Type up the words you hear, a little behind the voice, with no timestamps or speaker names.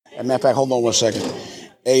As a matter of fact, hold on 1 second.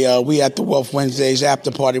 Hey, we at the Wealth Wednesdays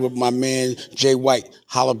after party with my man Jay White.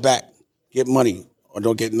 Holla back. Get money or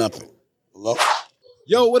don't get nothing. Hello?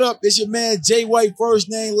 Yo, what up? It's your man Jay White,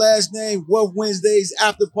 first name, last name, Wealth Wednesdays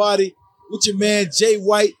after party with your man Jay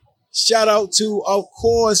White. Shout out to, of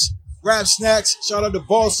course, Rap Snacks. Shout out to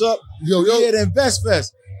Boss Up. Yo. Yeah, the Invest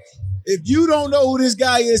Fest. If you don't know who this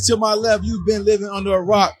guy is to my left, you've been living under a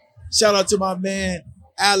rock. Shout out to my man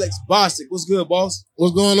Alex Bostic. What's good, boss?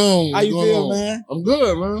 What's going on? How you feel, man? I'm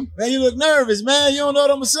good, man. Man, you look nervous, man. You don't know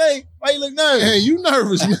what I'm going to say. Why you look nervous? Hey, you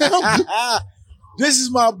nervous, man? This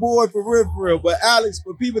is my boy for real. But Alex,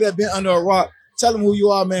 for people that been under a rock, tell them who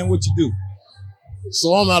you are, man, what you do.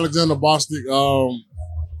 So I'm Alexander Bostic.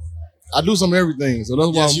 I do some everything. So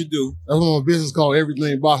that's why you do. That's why my business called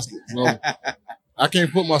Everything Bostic. So I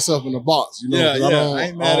can't put myself in a box, you know.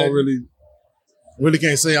 I don't really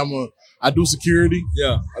can't say I do security.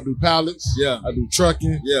 Yeah. I do pallets. Yeah. I do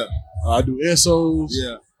trucking. Yeah. I do SOs.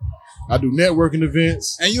 Yeah. I do networking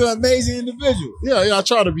events. And you're an amazing individual. Yeah, I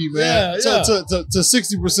try to be, man. Yeah. To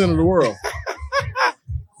 60% of the world.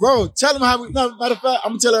 Bro, tell them how we, no, matter of fact,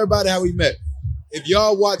 I'm going to tell everybody how we met. If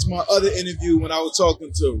y'all watch my other interview when I was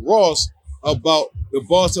talking to Ross about the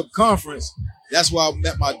Boss Up Conference, that's why I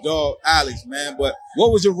met my dog, Alex, man. But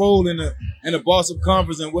what was your role in the Boss Up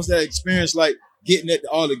Conference, and what's that experience like getting it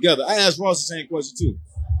all together? I asked Ross the same question too.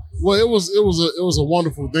 Well, it was a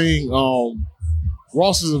wonderful thing.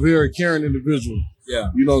 Ross is a very caring individual. Yeah.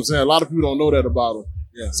 You know what I'm saying? A lot of people don't know that about him.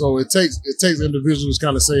 Yeah. So it takes individuals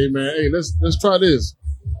kind of say, man, hey, let's try this.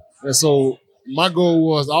 And so my goal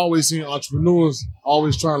was I always seen entrepreneurs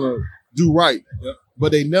always trying to do right. Yep.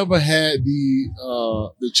 But they never had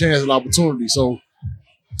the chance and opportunity. So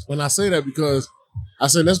when I say that, because I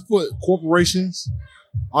said let's put corporations,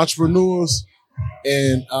 entrepreneurs,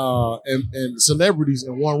 and celebrities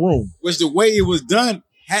in one room. Which the way it was done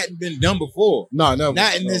hadn't been done before. No, never.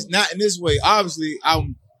 Not in this way. Obviously,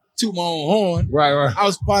 I'm toot my own horn. Right. I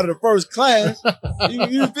was part of the first class.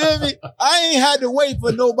 You feel me? I ain't had to wait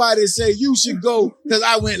for nobody to say you should go because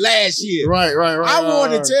I went last year. Right. I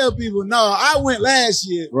wanted to tell people, no, I went last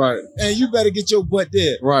year. Right. And you better get your butt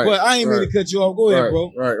there. Right. But I ain't mean to cut you off. Go ahead,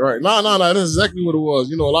 bro. Right. No. That's exactly what it was.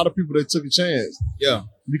 You know, a lot of people, they took a chance. Yeah.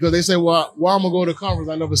 Because they say, well, why I'm going to go to a conference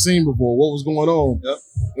I never seen before? What was going on? Yep.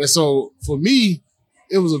 And so for me,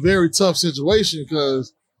 it was a very tough situation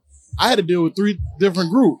because I had to deal with 3 different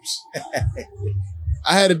groups.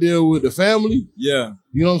 I had to deal with the family. Yeah.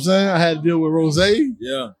 You know what I'm saying? I had to deal with Rose.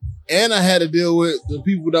 Yeah. And I had to deal with the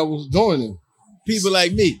people that was joining. People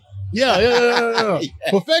like me. Yeah. Yeah.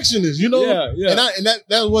 Perfectionists, you know? Yeah. And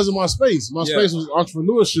that wasn't my space. My space was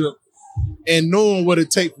entrepreneurship and knowing what it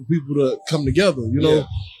takes for people to come together, you know? Yeah.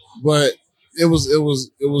 But it was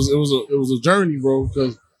a journey, bro,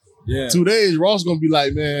 because 2 days, Ross gonna be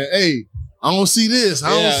like, man, hey, I don't see this. I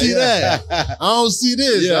don't see that. I don't see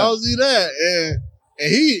this. I don't see that.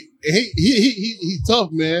 And he tough,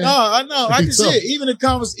 man. No, I know. I can see tough.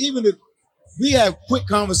 it. We have quick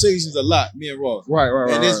conversations a lot, me and Ross. Right.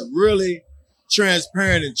 And it's really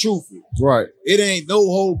transparent and truthful. Right. It ain't no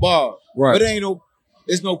hold bar. Right. But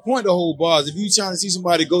it's no point to hold bars. If you trying to see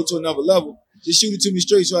somebody go to another level, just shoot it to me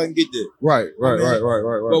straight so I can get there. Right.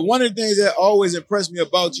 But one of the things that always impressed me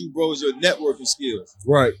about you, bro, is your networking skills.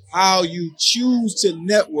 Right. How you choose to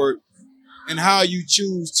network and how you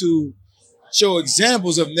choose to show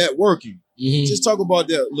examples of networking. Mm-hmm. Just talk about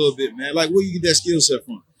that a little bit, man. Like, where you get that skill set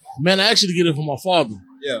from? Man, I actually get it from my father.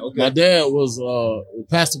 Yeah, okay. My dad was a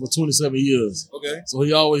pastor for 27 years. Okay. So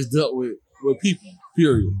he always dealt with people,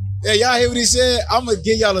 period. Yeah, y'all hear what he said? I'm going to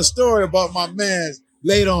give y'all a story about my man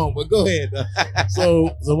later on, but go ahead.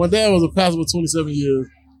 So my dad was a pastor for 27 years,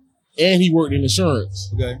 and he worked in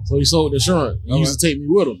insurance. Okay. So he sold insurance. He used to take me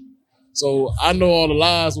with him. So I know all the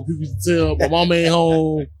lies what people used to tell. My mama ain't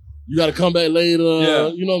home. You got to come back later. Yeah.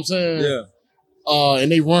 You know what I'm saying? Yeah.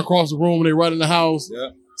 And they run across the room and they run in the house. Yeah.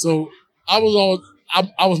 So I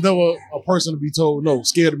was never a person to be told no,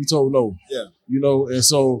 scared to be told no. Yeah. You know, and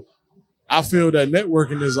so I feel that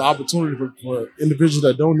networking is an opportunity for individuals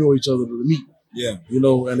that don't know each other to meet. Yeah. You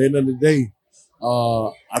know, and at the end of the day,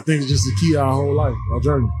 I think it's just the key to our whole life, our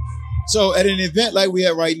journey. So at an event like we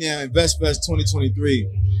have right now, InvestFest 2023,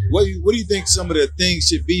 what do you think some of the things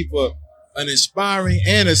should be for an aspiring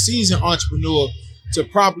and a seasoned entrepreneur to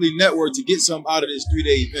properly network to get something out of this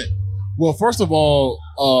 3-day event? Well, first of all,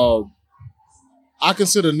 I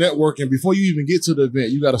consider networking, before you even get to the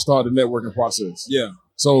event, you got to start the networking process. Yeah.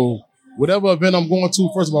 So whatever event I'm going to,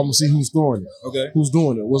 first of all, I'm going to see who's throwing it. Okay. Who's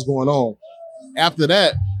doing it, what's going on. After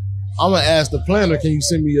that, I'm going to ask the planner, can you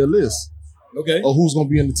send me a list? Okay. Of who's going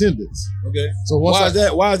to be in attendance? Okay. So why is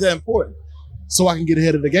that important? so I can get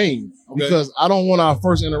ahead of the game. Okay. Because I don't want our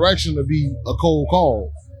first interaction to be a cold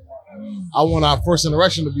call. I want our first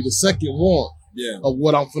interaction to be the second warrant of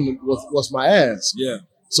what I'm finna, what's my ask. Yeah.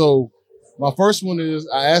 So my first one is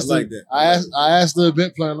I asked the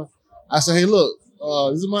event planner. I said, hey, look,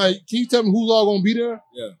 can you tell me who's all gonna be there?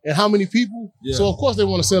 Yeah. And how many people? Yeah. So of course they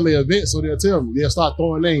want to sell their event, so they'll tell me. They'll start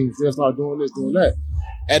throwing names. They'll start doing this, doing that.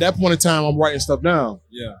 At that point in time, I'm writing stuff down.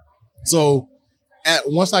 Yeah. So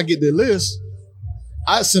once I get the list,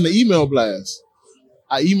 I send an email blast.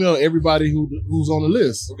 I email everybody who's on the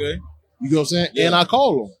list. Okay. You know what I'm saying? Yeah. And I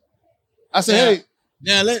call them. I say, hey.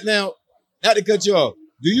 Now, not to cut you off,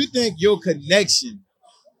 do you think your connection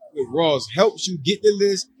with Ross helps you get the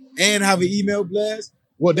list and have an email blast?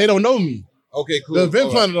 Well, they don't know me. Okay, cool. The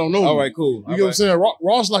event planner don't know me. All right, cool. You know what I'm saying?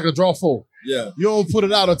 Ross like a draw four. Yeah. You don't put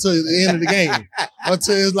it out until the end of the game.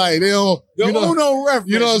 Until it's like they don't. Uno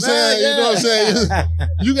reference. You know what I'm saying? Yeah. You know what I'm saying?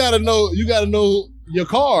 You gotta know your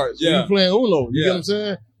cards when you playing Uno. You get what I'm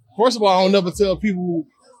saying? First of all, I don't never tell people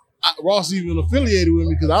Ross even affiliated with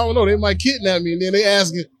me because I don't know. They might kidnap me and then they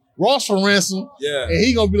asking Ross for ransom. Yeah. And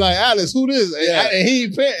he gonna be like, Alex, who this? And he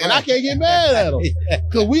ain't paying. And I can't get mad at him.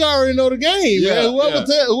 Because we already know the game, man.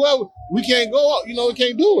 Whoever we can't go up, we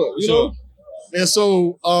can't do it. You know? And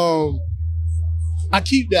so I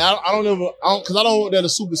keep that. I don't because I don't want that to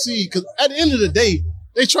supersede. Because at the end of the day,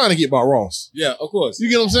 they trying to get by Ross. Yeah, of course. You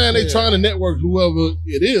get what I'm saying? They trying to network whoever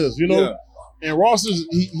it is, Yeah. And Ross is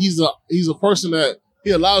he's a person that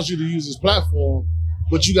he allows you to use his platform,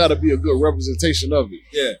 but you got to be a good representation of it.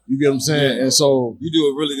 Yeah. You get what I'm saying? Yeah. And so you do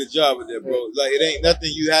a really good job with that, bro. Like it ain't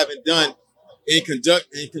nothing you haven't done in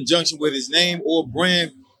conjunction with his name or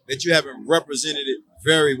brand that you haven't represented it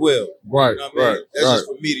very well. Right. You know what I mean? That's just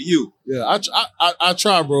from me to you. Yeah, I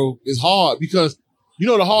try, bro. It's hard because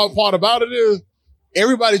the hard part about it is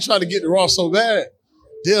everybody try to get to Ross so bad,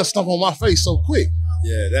 they'll stump on my face so quick.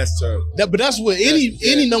 Yeah, that's terrible. But that's what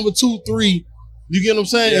any number 2, 3. You get what I'm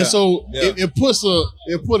saying? Yeah. And so it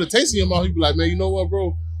put a taste in your mouth. You be like, man, you know what, bro?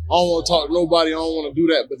 I don't want to talk to nobody. I don't want to do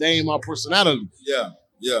that. But they ain't my personality. Yeah,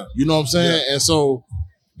 yeah. You know what I'm saying? Yeah. And so,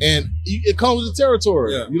 it comes with the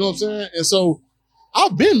territory. Yeah. You know what I'm saying? And so,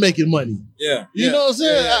 I've been making money. Yeah. You know what I'm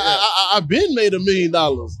saying? Yeah. I've been made $1 million.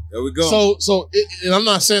 There we go. So, and I'm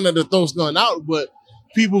not saying that the throat's going out, but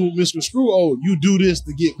people misconstrue. Oh, you do this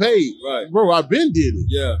to get paid, right? Bro, I've been did it.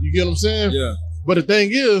 Yeah. You get what I'm saying? Yeah. But the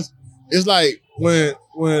thing is, it's like when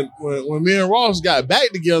me and Ross got back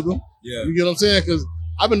together. Yeah. You get what I'm saying? Because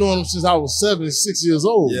I've been knowing him since I was 6 years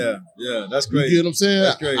old. Yeah. Yeah. That's great. You get what I'm saying?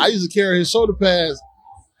 That's great. I used to carry his shoulder pads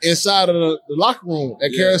inside of the locker room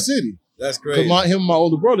at Carol City. That's great. Because him and my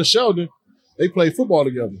older brother Sheldon, they played football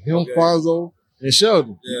together. Him, Fonzo, and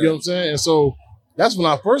Sheldon. Yeah. You get what I'm saying? And so that's when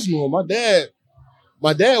I first knew him. My dad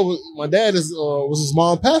was his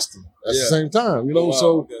mom pastor at the same time.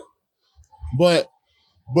 But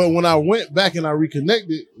when I went back and I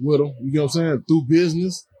reconnected with him, you get what I'm saying, through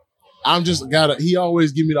business, he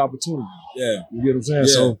always give me the opportunity. Yeah. You get what I'm saying?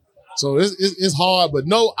 Yeah. So it's hard, but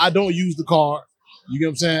no, I don't use the card. You get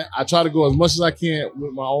what I'm saying? I try to go as much as I can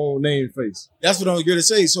with my own name and face. That's what I'm going to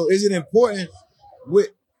say. So is it important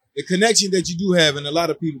with the connection that you do have, and a lot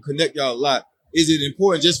of people connect y'all a lot, is it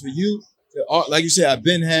important just for you, like you said, I've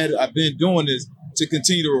been doing this, to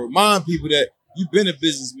continue to remind people that you've been a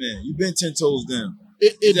businessman, you've been 10 toes down?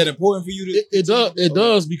 Is that important for you to? It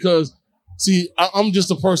does because, see, I'm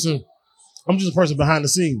just a person behind the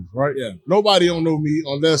scenes, right? Yeah. Nobody don't know me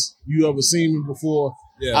unless you ever seen me before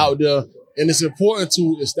out there. And it's important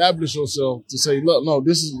to establish yourself to say, look, no,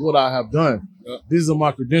 this is what I have done. Yeah. These are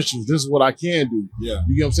my credentials. This is what I can do. Yeah.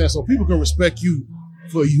 You get what I'm saying? So people can respect you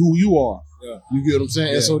for who you are. Yeah. You get what I'm saying?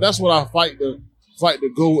 Yeah. And so that's what I fight to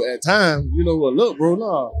go at times. You know what? Look, bro,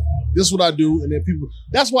 nah, this is what I do. And then people,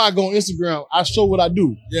 that's why I go on Instagram. I show what I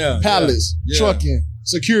do. Yeah. Pallets, trucking,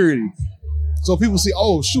 security. So people see,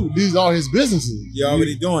 oh, shoot, these are his businesses. You're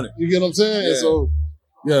already doing it. You get what I'm saying? Yeah. And so,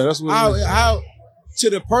 yeah, that's what how to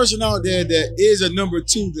the person out there that is a number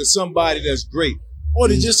 2 to somebody that's great, or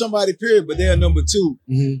to just somebody, period, but they're number 2.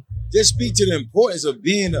 Mm-hmm. Just speak to the importance of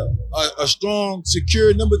being a strong,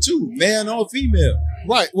 secure number 2, man or female.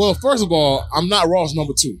 Right. Well, first of all, I'm not Ross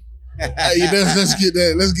number 2. Let's get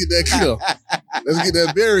that clear. Let's get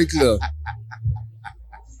that very clear.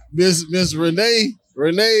 Miss Renee,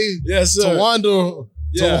 yes, sir.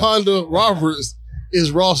 Tawanda Roberts is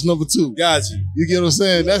Ross number 2. Got you. You get what I'm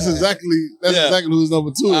saying? That's exactly who's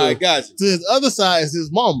number 2. I got you. To his other side is his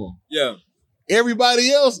mama. Yeah. Everybody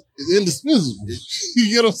else is indispensable. You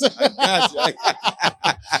get what I'm saying? I got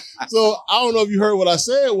you. So I don't know if you heard what I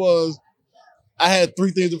said was, I had 3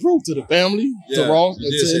 things to prove to the family, to Ross,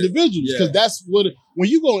 and to individuals. Because that's what, when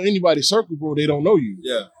you go in anybody's circle, bro, they don't know you.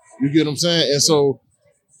 Yeah. You get what I'm saying? And so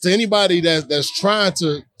to anybody that's trying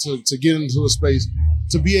to get into a space,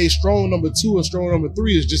 to be a strong number 2 and strong number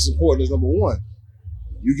 3 is just as important as number 1.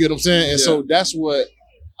 You get what I'm saying? And so that's what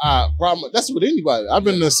that's what anybody. I've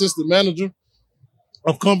been an assistant manager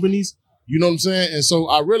of companies, you know what I'm saying? And so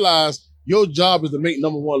I realized your job is to make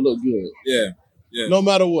number 1 look good. Yeah. Yeah. No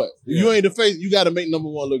matter what. If you ain't the face, you got to make number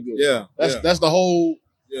 1 look good. Yeah. That's the whole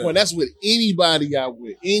point. That's with anybody out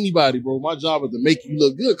with. Anybody, bro. My job is to make you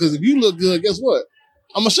look good. Because if you look good, guess what?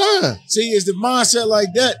 I'm going to shine. See, it's the mindset like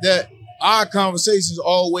that our conversations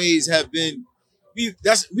always have been,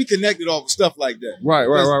 we connected off of stuff like that. Right.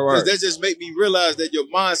 Because that just make me realize that your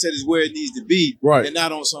mindset is where it needs to be. Right. And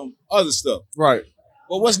not on some other stuff. Right.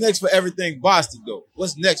 But what's next for everything Bostic, though?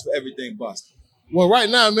 What's next for everything Bostic? Well, right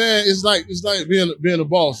now, man, it's like being a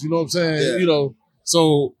boss. You know what I'm saying? Yeah. You know,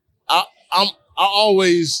 so I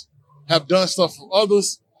always have done stuff for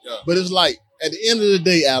others, but it's like at the end of the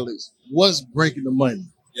day, Alex, what's breaking the money?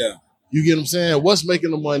 Yeah, you get what I'm saying? What's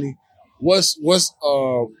making the money? What's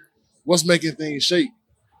making things shake?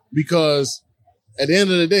 Because at the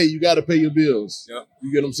end of the day, you got to pay your bills. Yeah,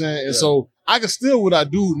 you get what I'm saying? And so I can still what I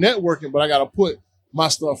do networking, but I got to put my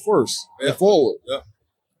stuff first and forward. Yeah.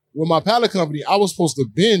 With my pallet company, I was supposed to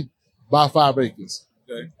buy 5 acres.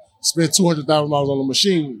 Okay. Spend $200,000 on a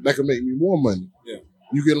machine that could make me more money. Yeah.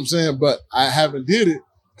 You get what I'm saying? But I haven't did it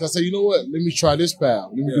because I say, you know what? Let me try this pal.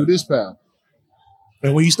 Let me do this pal.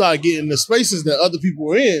 And when you start getting the spaces that other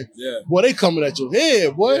people are in, boy, they coming at your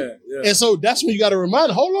head, boy. Yeah. And so that's when you got to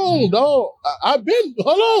remind, hold on, dog. I've been there.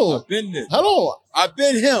 Hold on. I've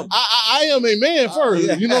been him. I am a man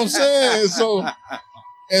first. You know what I'm saying?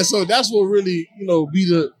 And so that's what really, you know, be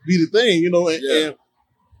the thing, you know, and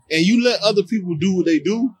you let other people do what they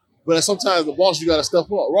do, but sometimes the boss, you got to step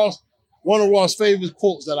up. One of Ross' favorite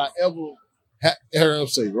quotes that I ever heard him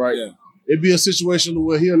say, right? Yeah. It'd be a situation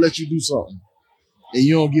where he'll let you do something and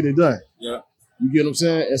you don't get it done. Yeah. You get what I'm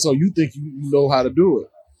saying? And so you think you know how to do it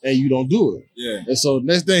and you don't do it. Yeah. And so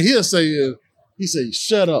next thing he'll say is, he say,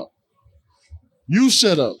 shut up. You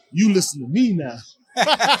shut up. You listen to me now.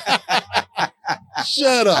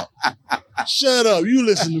 Shut up. Shut up. You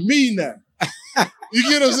listen to me now. You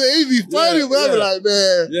get what I'm saying? It'd be funny, but I'd be like,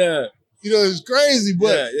 man. Yeah. You know, it's crazy,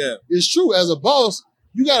 but it's true. As a boss,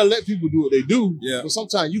 you got to let people do what they do. Yeah. But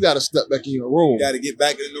sometimes you got to step back in your role. You got to get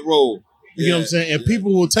back in the role. You know what I'm saying? And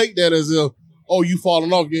people will take that as if, oh, you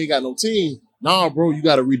falling off, you ain't got no team. Nah, bro, you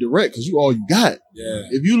got to redirect because you all you got. Yeah.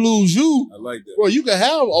 If you lose you, I like that. Bro, you could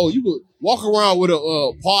you could walk around with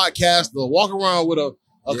a podcaster, walk around with a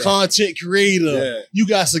content creator. Yeah. You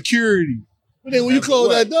got security. But then when you close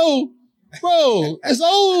that door, bro, it's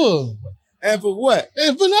over. And for what?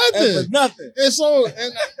 And for nothing. And for nothing. And so,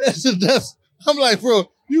 I'm like, bro,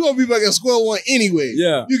 you going to be back at square one anyway.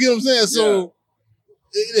 Yeah. You get what I'm saying? So,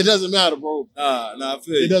 it doesn't matter, bro. Nah, I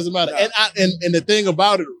feel you. It doesn't matter. Nah. And the thing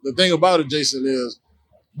about it, Jason, is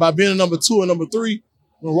by being a number 2 and number 3,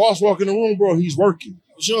 when Ross walk in the room, bro, he's working.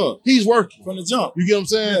 Sure. He's working. From the jump. You get what I'm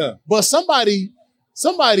saying? Yeah. But somebody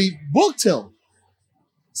booked him.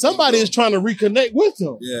 Somebody is trying to reconnect with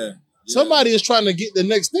him. Yeah. Somebody is trying to get the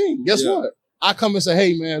next thing. Guess what? I come and say,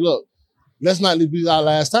 hey, man, look, let's not be our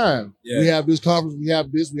last time. Yeah. We have this conference, we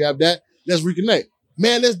have this, we have that. Let's reconnect.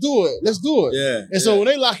 Man, let's do it. Let's do it. Yeah. And so when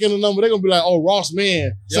they lock in the number, they're going to be like, oh, Ross,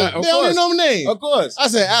 man. So they don't even know my name. Of course. I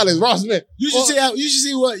said, Alex, Ross, man. You should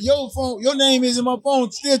see what your name is in my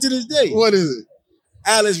phone still to this day. What is it?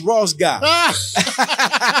 Alex Ross guy.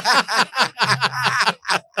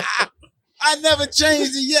 I never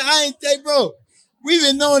changed it yet. Bro, we've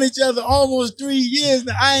been knowing each other almost 3 years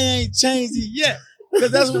now. I ain't changed it yet.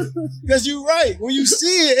 Because you're right. When you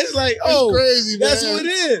see it, it's like, oh, crazy, that's man. what it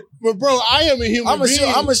is. But bro, I am a human being.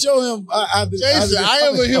 I'm gonna show him. Jason, I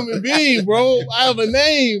am a human being, bro. I have a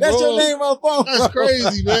name, bro. That's your name on my phone. That's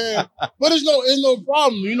crazy, man. But it's no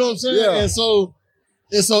problem. You know what I'm saying? Yeah. And so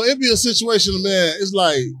it'd be a situation, man. It's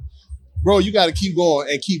like, bro, you got to keep going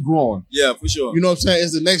and keep growing. Yeah, for sure. You know what I'm saying?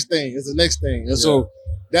 It's the next thing. It's the next thing. And so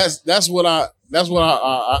that's what I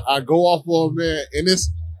go off of, man. And it's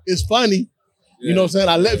funny. Yeah. You know what I'm saying?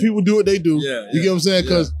 I let people do what they do. Yeah, you get what I'm saying?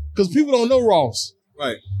 Because people don't know Ross.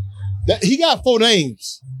 Right. He got 4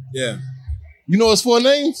 names. Yeah. You know his 4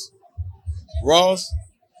 names? Ross,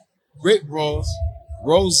 Rick Ross,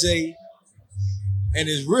 Rose, and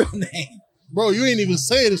his real name. Bro, you ain't even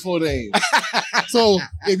saying his 4 names. So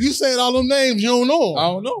if you saying all them names, you don't know them. I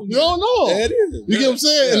don't know. You don't know. Yeah, it is. You get what I'm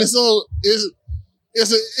saying? Yeah. And so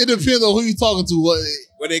it depends on who you talking to.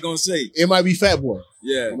 What they gonna say? It might be Fat Boy.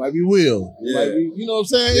 Yeah. It might be Will. It might be, you know what I'm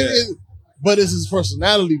saying? But it's his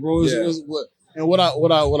personality, bro. And what I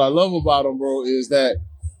love about him, bro, is that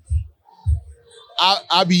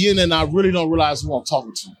I be in and I really don't realize who I'm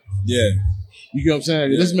talking to. Yeah. You get what I'm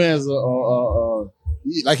saying? Yeah. This man's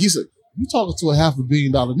like he said, you talking to a $500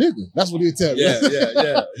 million nigga. That's what he'll tell me. Yeah.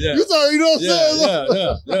 You talking, you know what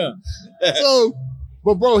I'm saying? Yeah. So,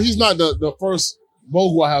 but bro, he's not the first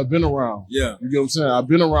mogul I have been around. Yeah. You get what I'm saying? I've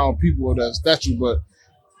been around people of that stature, but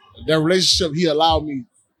that relationship, he allowed me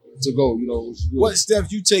to go, you know. What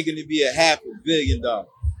steps you taking to be a $500 million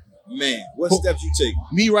man? What steps you taking?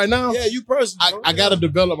 Me right now? Yeah, you personally. I got to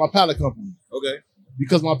develop my pallet company. Okay.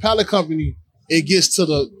 Because my pallet company, it gets to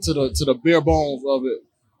the bare bones of it.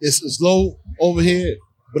 It's low overhead,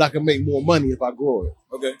 but I can make more money if I grow it.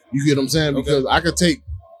 Okay. You get what I'm saying? Because I could take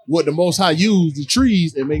what the Most High use, the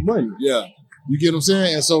trees, and make money. Yeah. You get what I'm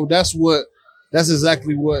saying? And so that's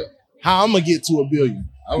exactly how I'm gonna get to $1 billion.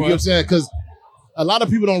 You get what I'm saying? Because a lot of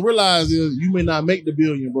people don't realize is you may not make the $1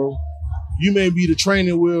 billion, bro. You may be the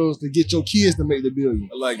training wheels to get your kids to make the $1 billion.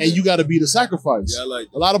 I like that. And you got to be the sacrifice. Yeah, I like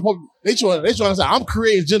that. A lot of people, they trying to say, I'm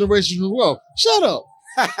creating generational wealth. Shut up.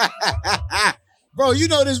 Bro, you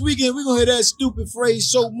know this weekend we're going to hear that stupid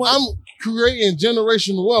phrase so much. I'm creating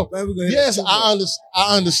generational wealth. Man, yes, I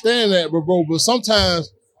understand that, bro, but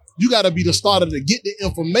sometimes you got to be the starter to get the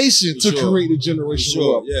information to create the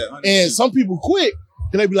generational wealth. Yeah, 100%. And some people quit.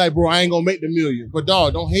 Then they be like, bro, I ain't gonna make the $1 million. But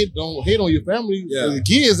dog, don't hate on your family. Yeah. The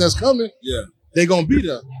kids that's coming, they gonna be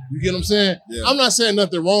there. You get what I'm saying? Yeah. I'm not saying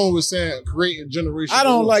nothing wrong with saying creating generational. I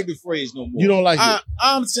don't like the phrase no more. You don't like it?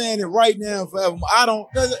 I'm saying it right now forever. I don't.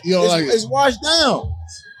 You don't like it? It's washed down.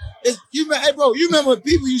 Hey, bro, you remember when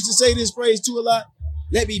people used to say this phrase too a lot?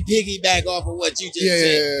 Let me piggyback off of what you just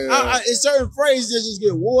said. It's certain phrases that just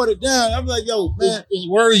get watered down. I'm like, yo, man. It's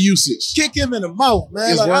word usage. Kick him in the mouth,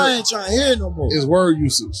 man. I ain't trying to hear it no more. It's word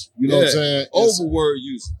usage. You know what I'm saying? Over word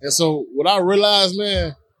usage. And so what I realized,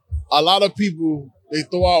 man, a lot of people, they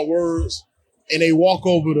throw out words and they walk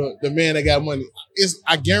over the man that got money.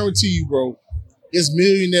 I guarantee you, bro, it's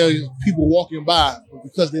millionaire people walking by, but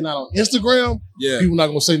because they're not on Instagram, people not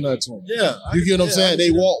gonna say nothing to them. Yeah, you get what I'm saying?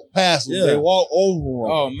 They walk past them, they walk over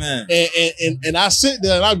them. Oh man! And I sit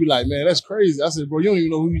there and I be like, man, that's crazy. I said, bro, you don't even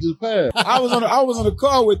know who you just passed. I was on a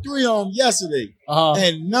call with 3 of them yesterday,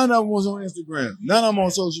 and none of them was on Instagram. None of them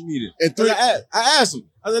on social media. And I asked them.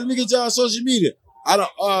 I said, let me get y'all on social media. I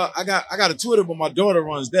got a Twitter, but my daughter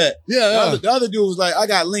runs that. Yeah. The other dude was like, I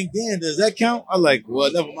got LinkedIn. Does that count? I'm like,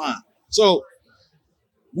 well, never mind. So.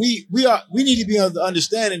 We need to be on the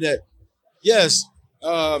understanding that yes,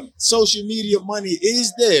 social media money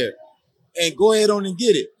is there, and go ahead on and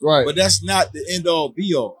get it. Right. But that's not the end all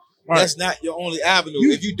be all. Right. That's not your only avenue.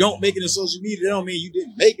 If you don't make it in social media, that don't mean you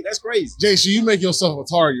didn't make it. That's crazy. Jason, you make yourself a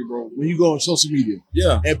target, bro, when you go on social media.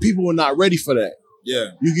 Yeah. And people are not ready for that.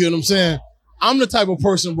 Yeah. You get what I'm saying? I'm the type of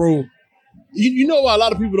person, bro. You know why a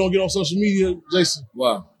lot of people don't get on social media, Jason?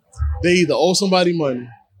 Wow. They either owe somebody money,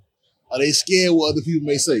 are they scared what other people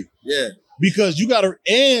may say? Yeah. Because you gotta,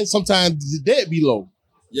 and sometimes the debt be low.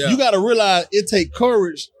 Yeah. You gotta realize it take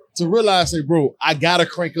courage to realize, say, bro, I gotta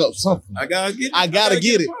crank up something. I gotta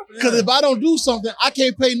get it. Because if I don't do something, I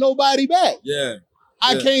can't pay nobody back. Yeah.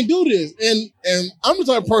 I can't do this. And I'm the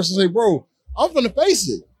type of person to say, bro, I'm finna face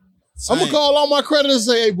it. I'm gonna call all my creditors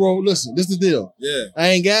and say, hey, bro, listen, this is the deal. Yeah. I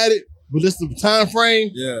ain't got it, but this is the time frame.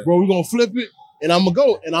 Yeah. Bro, we're gonna flip it and I'm gonna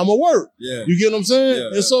go and I'm gonna work. Yeah. You get what I'm saying?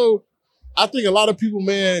 Yeah. And so I think a lot of people,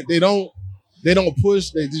 man, they don't push.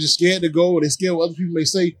 They're just scared to go. Or they scared what other people may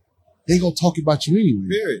say. They gonna talk about you anyway.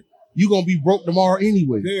 Period. You gonna be broke tomorrow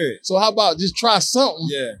anyway. Period. So how about just try something?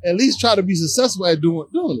 Yeah. At least try to be successful at doing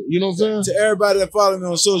it. You know what I'm saying? To everybody that follow me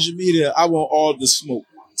on social media, I want all the smoke.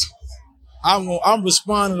 I'm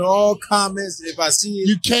responding to all comments if I see it.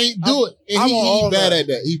 You can't do it. And he bad at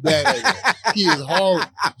that. He bad at that. He is horrible.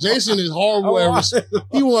 Jason is horrible.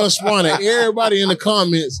 He want to respond to everybody in the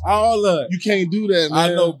comments. All of it. You can't do that, man.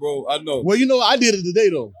 I know, bro. I know. Well, you know, I did it today,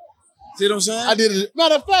 though. See what I'm saying? I did it.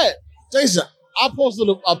 Matter of fact, Jason, I posted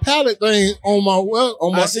a pallet thing on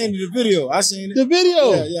my. I seen the video. I seen it. The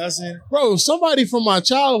video. Yeah, I seen it. Bro, somebody from my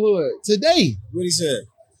childhood today. What he said?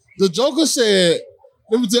 The Joker said,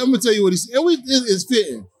 let me tell you what he said. It's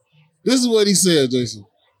fitting. This is what he said, Jason.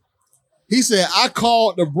 He said, I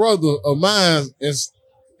called the brother of mine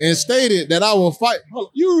and stated that I will fight.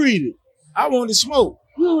 You read it. I want to smoke.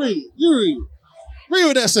 You read it. Read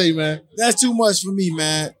what that say, man. That's too much for me,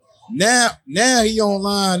 man. Now he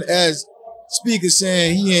online as speaker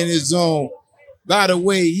saying he in his zone. By the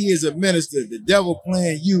way, he is a minister. The devil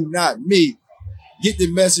playing you, not me. Get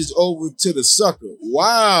the message over to the sucker.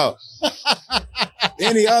 Wow.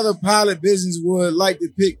 Any other pilot business would like to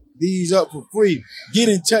pick these up for free, get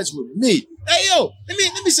in touch with me. Hey, yo, let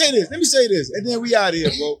me say this. Let me say this, and then we out of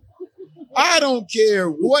here, bro. I don't care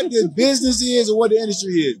what the business is or what the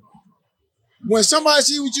industry is. When somebody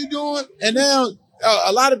see what you're doing, and now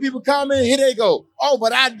a lot of people comment, here they go. Oh,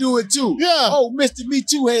 but I do it too. Yeah. Oh, Mr. Me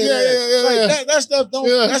Too head. Yeah. That stuff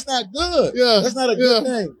that's not good. Yeah. That's not a good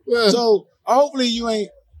thing. Yeah. So hopefully you ain't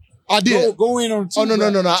go in on too no.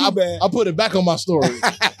 bad. I put it back on my story.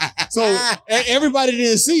 So everybody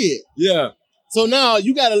didn't see it. Yeah. So now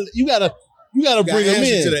you gotta bring him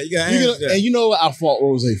in. To that. You gotta answer to that. And you know what? I fought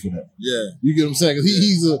Rose for that. Yeah. You get what I'm saying?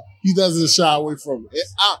 Because he doesn't shy away from it.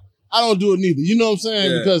 I don't do it neither. You know what I'm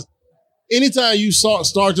saying? Yeah. Because anytime you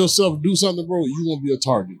start yourself, do something, bro, you're going to be a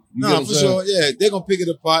target. You No, for sure. Yeah, they're going to pick it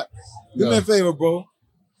apart. Do me a favor, bro.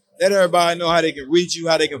 Let everybody know how they can reach you,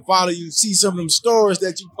 how they can follow you, see some of them stories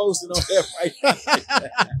that you posted on there right.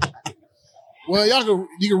 Well,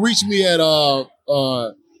 you can reach me at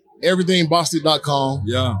everythingbostic.com.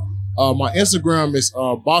 Yeah. My Instagram is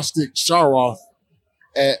Bostic Sharoff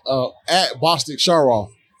at Bostic Sharoff.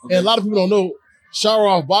 Okay. And a lot of people don't know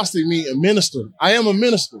Sharoff Bostic means a minister. I am a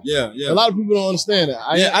minister. Yeah. A lot of people don't understand that.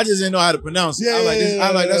 I just didn't know how to pronounce it.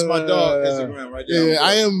 I like that's my dog Instagram right there. Yeah,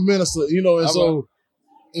 I am a minister,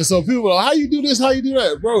 and so people are like, how you do this, how you do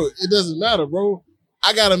that? Bro, it doesn't matter, bro.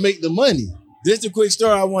 I gotta make the money. Just a quick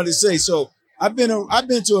story I wanted to say. So I've been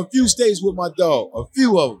to a few states with my dog, a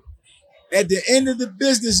few of them. At the end of the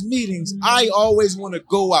business meetings, I always want to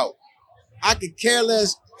go out. I could care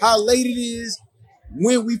less how late it is,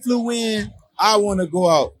 when we flew in, I want to go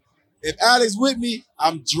out. If Alex with me,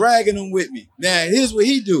 I'm dragging him with me. Now, here's what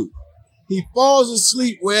he do. He falls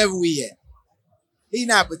asleep wherever we at. He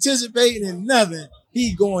not participating in nothing.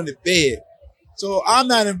 He going to bed. So I'm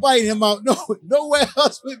not inviting him out nowhere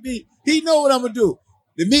else with me. He know what I'm going to do.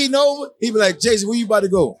 The meeting over, he be like, Jason, where you about to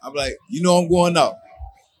go? I'm like, I'm going out.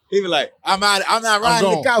 He be like, I'm not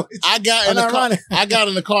riding the couch. I got in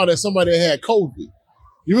the car that somebody had COVID.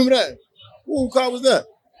 You remember that? Who car was that?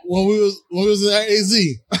 When we was in AZ.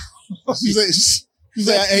 She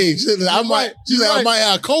said, hey, I might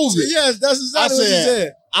have COVID. Yes, that's exactly what she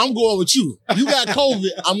said. I'm going with you. You got COVID,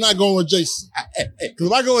 I'm not going with Jason. Because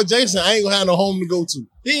if I go with Jason, I ain't going to have no home to go to.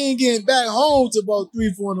 He ain't getting back home till about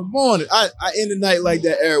 3, 4 in the morning. I end the night like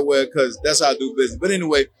that everywhere because that's how I do business. But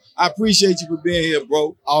anyway, I appreciate you for being here,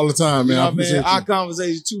 bro. All the time, man. You know, I appreciate Our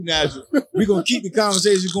conversation too natural. We're going to keep the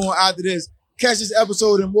conversation going after this. Catch this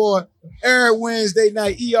episode and more every Wednesday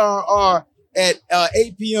night, ERR at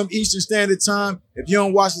 8 p.m. Eastern Standard Time. If you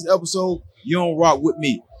don't watch this episode, you don't rock with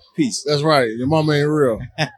me. Peace. That's right. Your mama ain't real.